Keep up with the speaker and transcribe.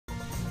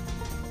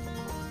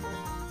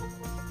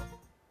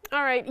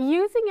All right,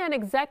 using an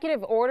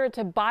executive order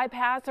to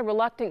bypass a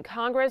reluctant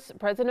Congress,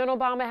 President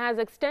Obama has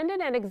extended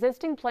an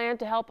existing plan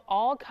to help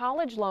all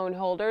college loan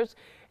holders.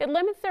 It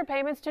limits their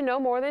payments to no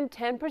more than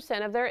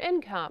 10% of their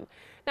income.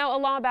 Now, a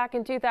law back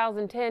in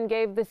 2010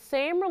 gave the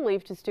same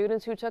relief to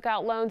students who took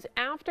out loans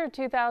after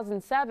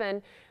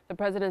 2007. The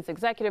president's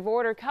executive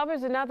order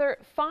covers another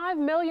 5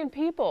 million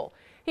people.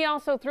 He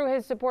also threw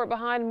his support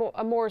behind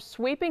a more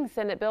sweeping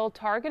Senate bill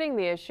targeting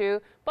the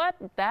issue, but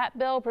that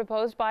bill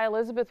proposed by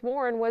Elizabeth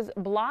Warren was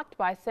blocked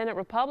by Senate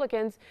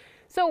Republicans.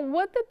 So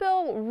would the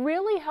bill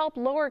really help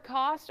lower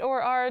costs,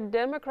 or are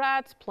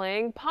Democrats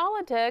playing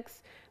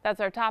politics? That's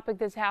our topic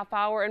this half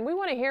hour, and we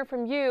want to hear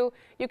from you.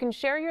 You can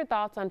share your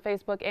thoughts on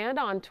Facebook and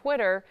on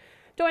Twitter.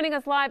 Joining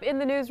us live in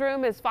the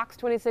newsroom is Fox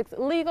 26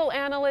 legal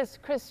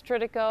analyst Chris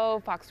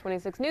Tritico, Fox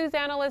 26 news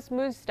analyst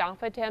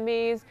Mustafa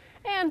Tamiz,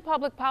 and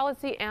public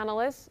policy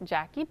analyst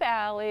Jackie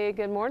Bally.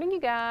 Good morning, you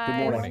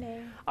guys. Good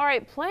morning. All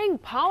right, playing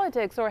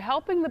politics or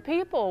helping the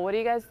people, what do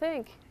you guys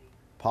think?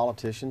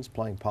 Politicians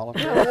playing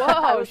politics?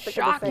 Whoa,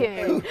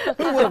 shocking.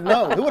 Who would have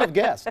known? Who would have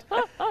guessed?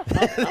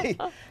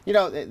 You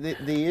know,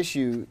 the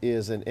issue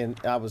is, and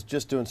I was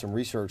just doing some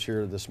research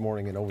here this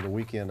morning and over the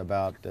weekend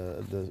about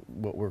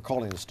what we're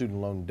calling the student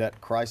loan debt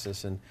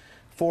crisis, and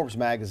Forbes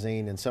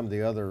magazine and some of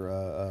the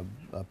other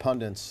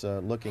pundits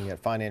looking at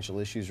financial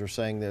issues are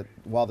saying that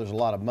while there's a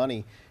lot of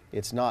money,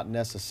 it's not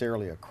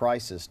necessarily a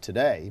crisis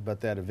today,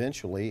 but that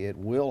eventually it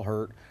will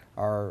hurt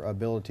our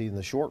ability in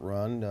the short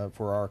run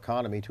for our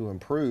economy to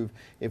improve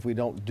if we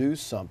don't do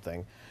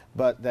something.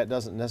 But that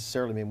doesn't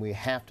necessarily mean we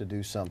have to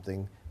do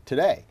something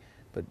today.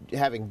 But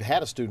having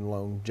had a student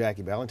loan,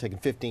 Jackie Bally, taking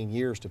 15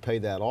 years to pay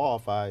that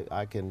off,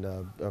 I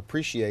can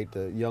appreciate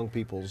the young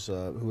people's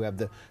who have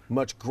the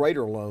much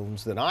greater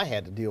loans than I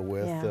had to deal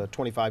with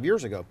 25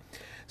 years ago.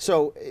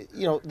 So,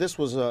 you know, this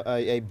was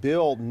a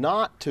bill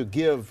not to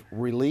give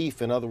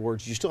relief. In other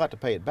words, you still have to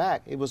pay it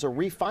back. It was a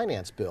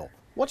refinance bill.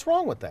 What's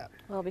wrong with that?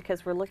 Well,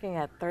 because we're looking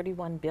at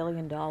 $31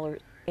 billion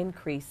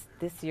increase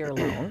this year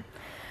alone.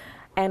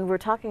 And we're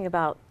talking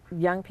about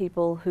young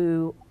people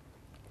who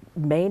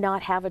may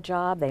not have a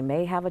job, they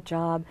may have a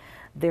job.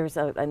 There's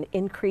an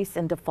increase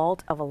in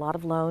default of a lot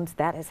of loans.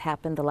 That has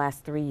happened the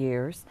last 3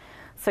 years.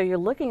 So you're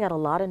looking at a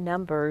lot of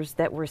numbers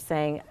that we're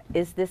saying,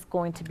 is this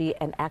going to be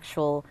an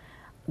actual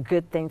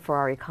good thing for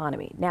our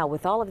economy? Now,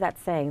 with all of that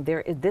saying,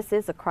 this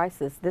is a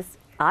crisis.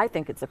 I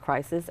think it's a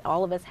crisis.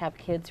 All of us have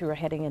kids who are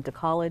heading into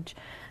college.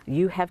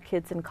 You have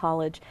kids in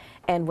college.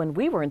 And when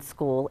we were in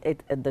school,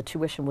 the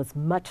tuition was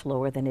much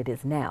lower than it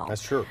is now.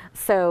 That's true.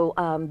 So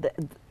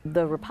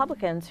the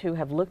Republicans who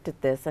have looked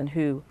at this and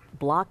who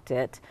blocked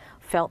it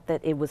felt that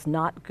it was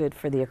not good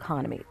for the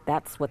economy.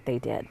 That's what they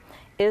did.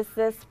 Is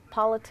this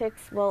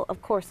politics? Well,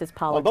 of course it's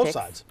politics. On both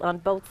sides. On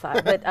both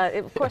sides. But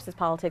of course it's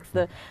politics.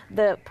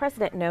 The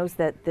president knows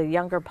that the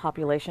younger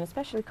population,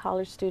 especially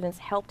college students,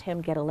 helped him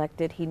get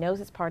elected. He knows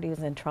his party is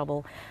in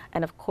trouble.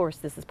 And of course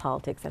this is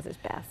politics at its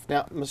best.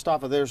 Now,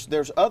 Mustafa,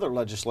 there's other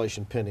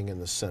legislation pending in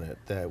the Senate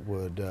that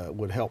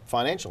would help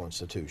financial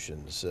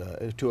institutions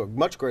to a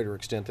much greater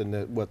extent than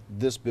what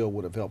this bill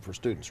would have helped for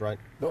students, right?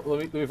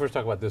 Let me first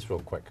talk about this real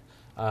quick.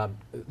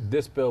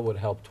 This bill would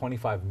help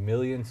 25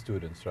 million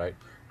students, right,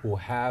 who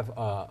have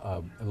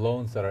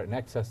loans that are in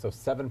excess of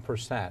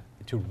 7%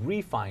 to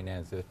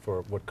refinance it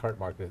for what current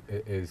market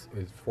is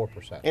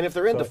 4%. And if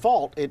they're in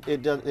default, they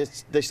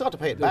still have to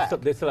pay it back.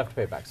 They still have to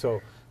pay it back.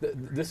 So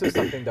this is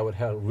something that would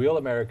help real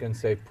Americans,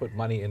 say, put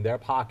money in their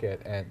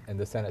pocket, and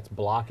the Senate's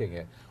blocking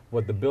it.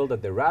 What the bill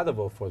that they rather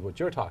vote for, what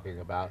you're talking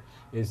about,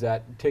 is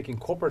that taking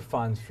corporate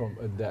funds from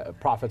the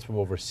profits from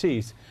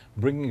overseas,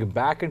 bringing it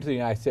back into the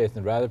United States,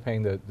 and rather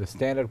paying the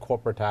standard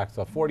corporate tax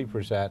of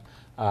 40%,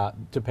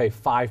 to pay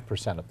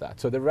 5% of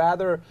that. So they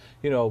rather,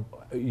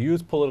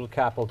 use political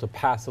capital to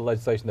pass the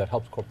legislation that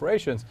helps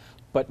corporations,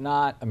 but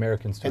not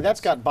American students. And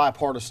that's got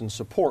bipartisan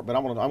support. But I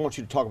want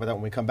you to talk about that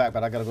when we come back.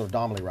 But I got to go to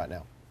Domley right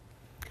now.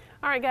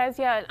 All right, guys,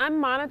 I'm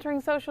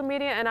monitoring social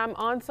media, and I'm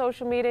on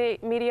social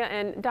media,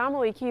 and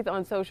Domley Keith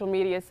on social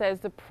media says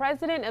the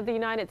President of the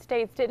United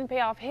States didn't pay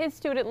off his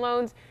student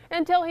loans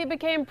until he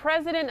became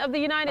President of the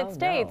United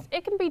States. No.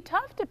 It can be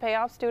tough to pay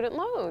off student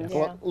loans. Yeah.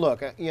 Well,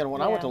 look,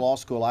 when I went to law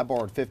school, I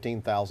borrowed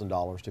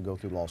 $15,000 to go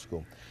through law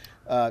school.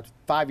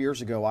 5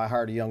 years ago, I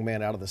hired a young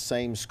man out of the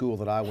same school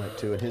that I went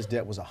to, and his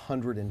debt was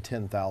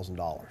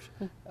 $110,000.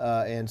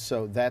 And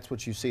so that's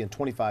what you see in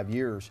 25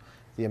 years.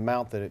 The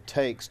amount that it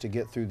takes to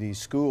get through these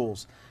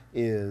schools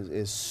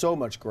is so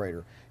much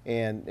greater.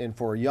 And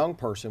for a young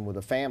person with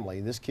a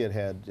family, this kid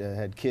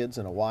had kids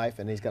and a wife,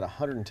 and he's got a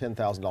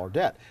 $110,000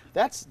 debt.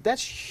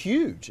 That's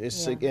huge.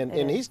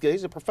 And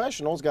he's a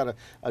professional. He's got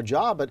a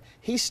job, but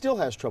he still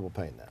has trouble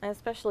paying that. And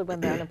especially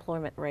when the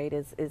unemployment rate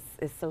is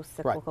so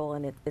cyclical,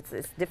 right. And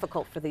it's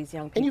difficult for these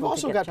young people. And you've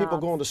also got people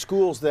going to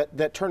schools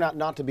that turn out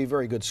not to be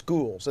very good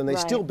schools, and they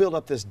still build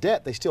up this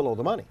debt. They still owe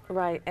the money.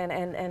 Right.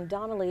 And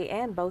Donnelly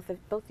and both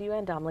you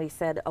and Donnelly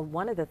said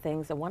one of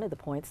the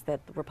points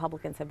that the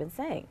Republicans have been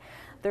saying.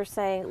 They're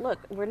saying, look,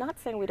 we're not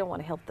saying we don't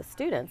want to help the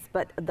students,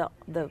 but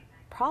the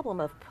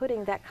problem of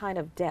putting that kind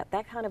of debt,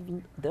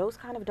 those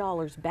kind of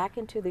dollars back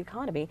into the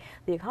economy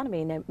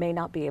may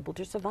not be able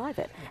to survive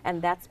it.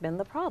 And that's been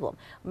the problem.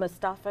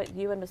 Mustafa,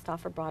 you and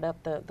Mustafa brought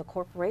up the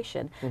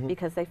corporation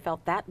because they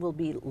felt that will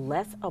be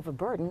less of a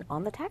burden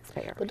on the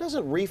taxpayer. But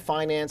doesn't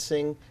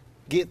refinancing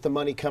get the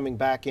money coming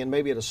back in,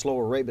 maybe at a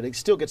slower rate, but it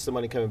still gets the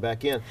money coming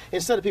back in,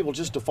 instead of people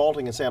just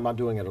defaulting and saying, I'm not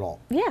doing it at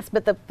all? Yes,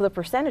 but the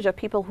percentage of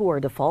people who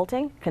are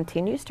defaulting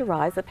continues to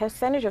rise. The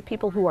percentage of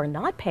people who are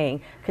not paying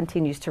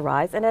continues to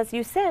rise. And as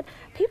you said,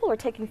 people are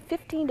taking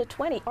 15 to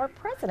 20. Our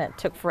president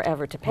took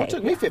forever to pay. Well, it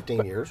took me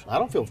 15 years. I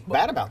don't feel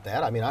bad about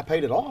that. I mean, I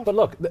paid it off. But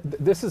look,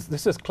 this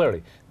is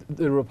clearly,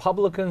 the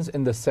Republicans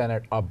in the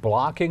Senate are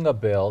blocking a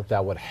bill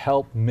that would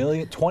help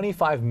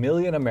 25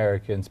 million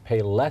Americans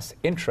pay less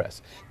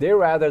interest. They'd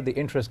rather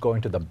the interest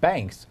going to the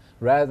banks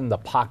rather than the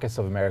pockets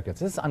of Americans.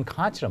 This is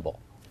unconscionable.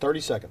 30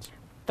 seconds.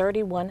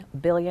 $31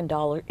 billion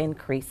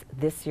increase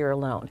this year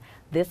alone.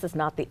 This is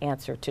not the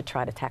answer to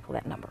try to tackle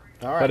that number.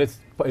 All right.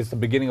 But it's the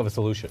beginning of a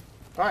solution.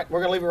 All right, we're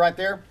going to leave it right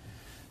there.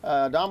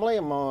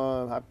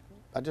 Domly,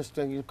 I just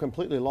you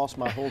completely lost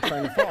my whole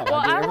train of thought. Well,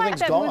 I like everything's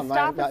that gone.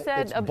 Mustafa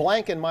said it's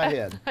blank in my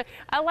head.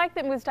 I like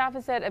that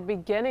Mustafa said a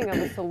beginning of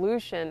a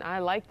solution. I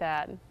like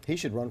that. He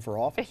should run for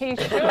office. He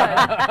should.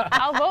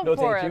 I'll vote No,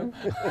 for thank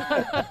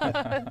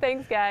him.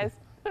 Thanks, guys.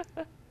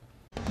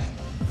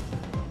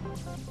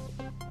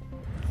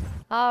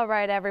 All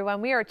right, everyone.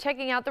 We are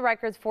checking out the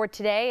records for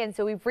today, and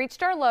so we've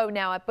reached our low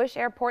now at Bush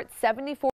Airport, 74.